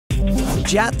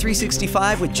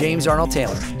JAT365 with James Arnold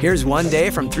Taylor. Here's one day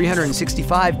from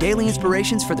 365 daily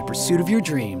inspirations for the pursuit of your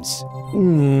dreams.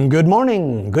 Good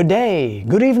morning, good day,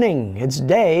 good evening. It's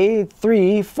day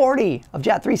 340 of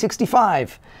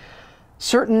JAT365.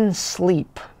 Certain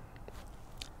sleep.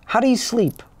 How do you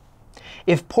sleep?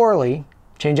 If poorly,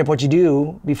 change up what you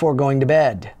do before going to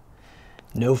bed.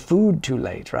 No food too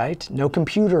late, right? No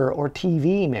computer or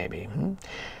TV maybe.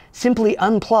 Simply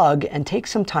unplug and take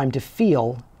some time to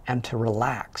feel and to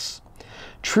relax.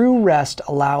 True rest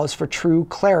allows for true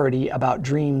clarity about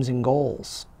dreams and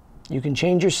goals. You can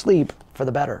change your sleep for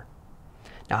the better.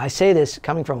 Now, I say this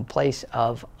coming from a place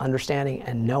of understanding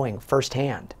and knowing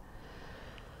firsthand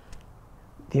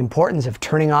the importance of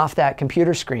turning off that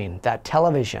computer screen, that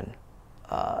television,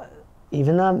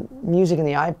 even the music in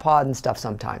the iPod and stuff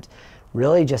sometimes.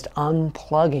 Really just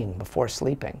unplugging before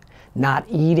sleeping, not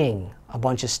eating a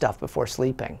bunch of stuff before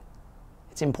sleeping.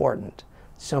 It's important.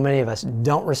 So many of us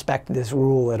don't respect this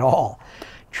rule at all.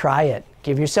 Try it.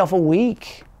 Give yourself a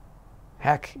week.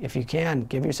 Heck, if you can,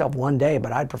 give yourself one day,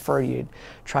 but I'd prefer you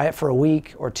try it for a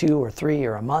week or two or three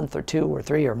or a month or two or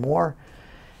three or more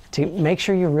to make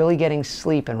sure you're really getting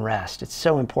sleep and rest. It's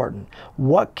so important.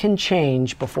 What can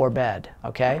change before bed,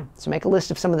 okay? So make a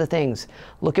list of some of the things.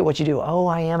 Look at what you do. Oh,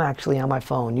 I am actually on my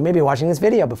phone. You may be watching this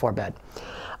video before bed.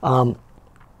 I'll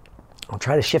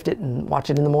try to shift it and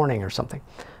watch it in the morning or something.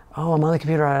 Oh, I'm on the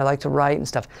computer, I like to write and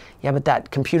stuff. Yeah, but that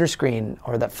computer screen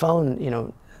or that phone, you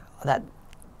know,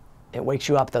 it wakes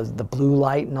you up, the blue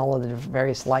light and all of the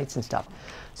various lights and stuff.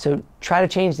 So try to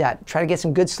change that. Try to get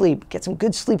some good sleep. Get some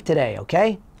good sleep today,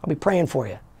 okay? I'll be praying for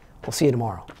you. We'll see you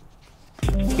tomorrow.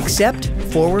 Accept,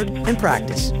 forward, and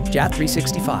practice.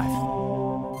 JAT365.